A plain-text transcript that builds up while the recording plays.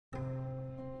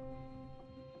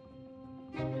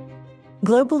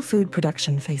Global food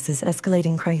production faces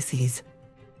escalating crises: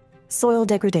 soil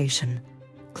degradation,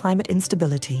 climate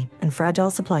instability, and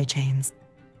fragile supply chains.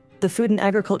 The Food and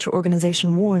Agriculture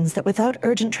Organization warns that without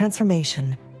urgent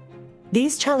transformation,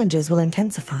 these challenges will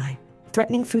intensify,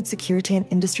 threatening food security and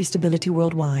industry stability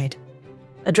worldwide.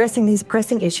 Addressing these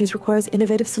pressing issues requires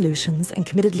innovative solutions and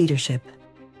committed leadership.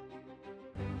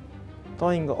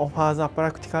 TOWING offers a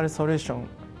practical solution.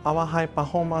 Our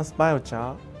high-performance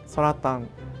biochar, Soratan,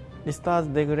 restores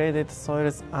degraded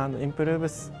soils and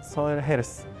improves soil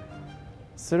health.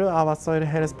 Through our soil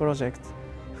health project,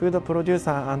 food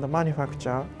producer and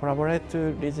manufacturer collaborate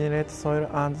to regenerate soil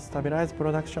and stabilize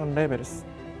production levels.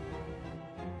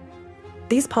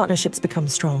 These partnerships become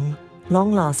strong,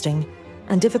 long-lasting,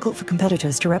 and difficult for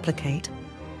competitors to replicate.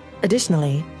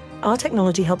 Additionally, our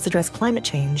technology helps address climate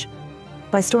change.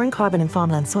 By storing carbon in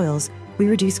farmland soils, we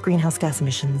reduce greenhouse gas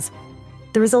emissions.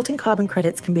 The resulting carbon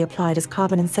credits can be applied as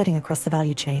carbon insetting across the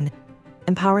value chain,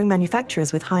 empowering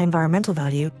manufacturers with high environmental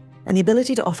value and the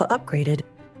ability to offer upgraded,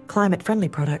 climate-friendly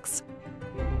products.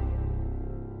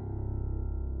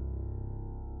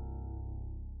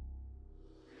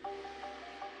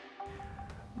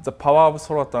 The power of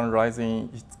Soratan lies in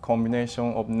its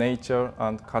combination of nature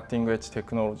and cutting-edge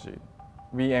technology.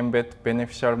 We embed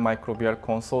beneficial microbial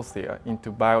consortia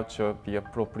into biochar via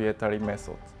proprietary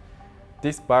methods.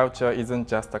 This biochar isn't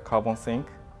just a carbon sink,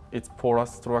 its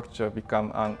porous structure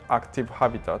becomes an active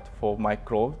habitat for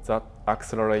microbes that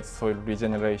accelerates soil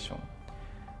regeneration.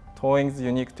 TOWING's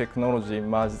unique technology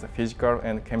merges the physical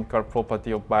and chemical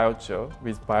property of biochar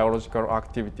with biological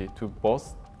activity to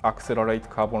both accelerate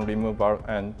carbon removal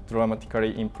and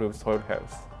dramatically improve soil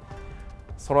health.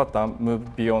 Soratan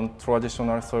moved beyond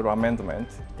traditional soil amendment,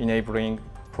 enabling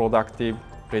productive,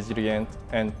 resilient,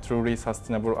 and truly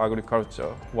sustainable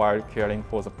agriculture while caring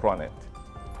for the planet.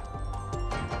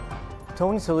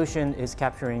 TOWING solution is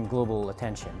capturing global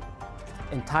attention.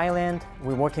 In Thailand,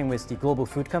 we're working with the global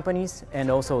food companies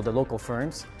and also the local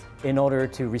firms in order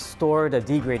to restore the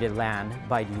degraded land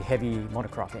by the heavy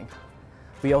monocropping.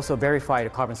 We also verify the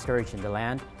carbon storage in the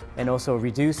land and also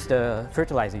reduce the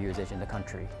fertilizer usage in the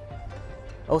country.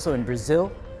 Also in Brazil,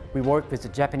 we work with the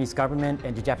Japanese government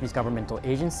and the Japanese governmental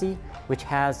agency, which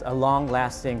has a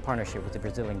long-lasting partnership with the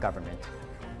Brazilian government.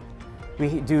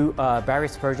 We do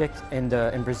various projects in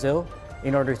Brazil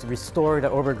in order to restore the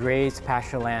overgrazed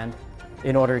pasture land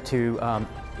in order to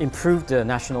improve the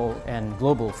national and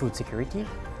global food security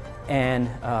and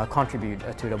contribute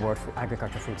to the world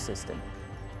agriculture food system.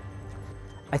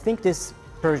 I think this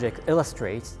project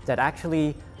illustrates that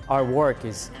actually our work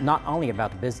is not only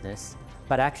about business,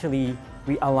 but actually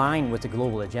we align with the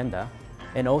global agenda,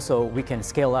 and also we can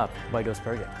scale up by those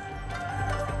projects.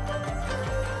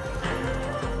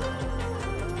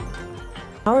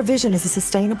 Our vision is a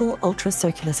sustainable,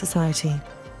 ultra-circular society.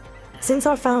 Since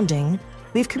our founding,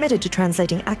 we've committed to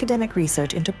translating academic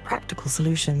research into practical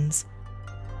solutions.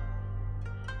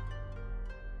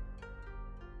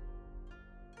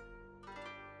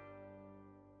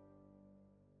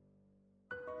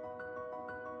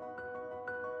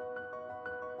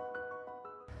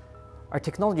 Our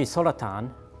technology Soratan,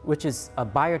 which is a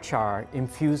biochar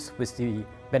infused with the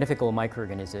beneficial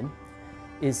microorganism,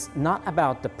 is not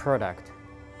about the product,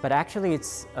 but actually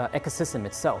it's ecosystem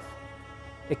itself.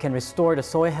 It can restore the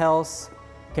soil health,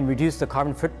 can reduce the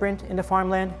carbon footprint in the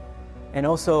farmland, and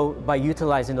also by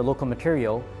utilizing the local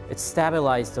material, it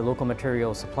stabilizes the local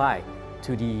material supply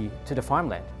to the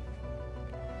farmland.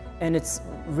 And it's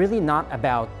really not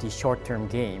about the short-term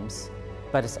gains,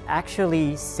 but it's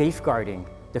actually safeguarding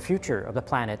the future of the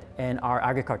planet and our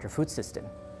agriculture food system.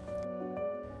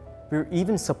 We're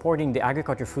even supporting the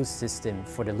agriculture food system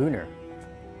for the lunar.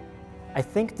 I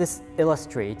think this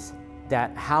illustrates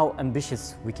that how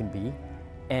ambitious we can be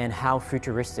and how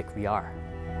futuristic we are.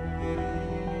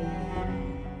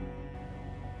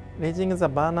 Raising the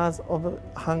banners of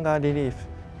hunger relief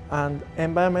and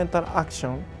environmental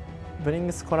action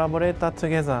brings collaborators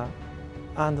together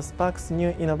and sparks new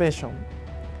innovation.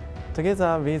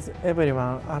 Together with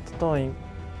everyone at TOWING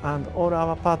and all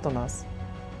our partners,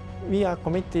 we are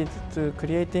committed to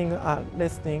creating a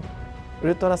lasting,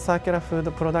 ultra-circular food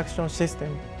production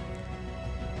system.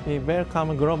 We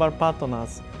welcome global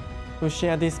partners who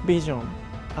share this vision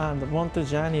and want to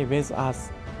journey with us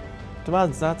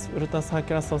towards that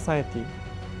ultra-circular society.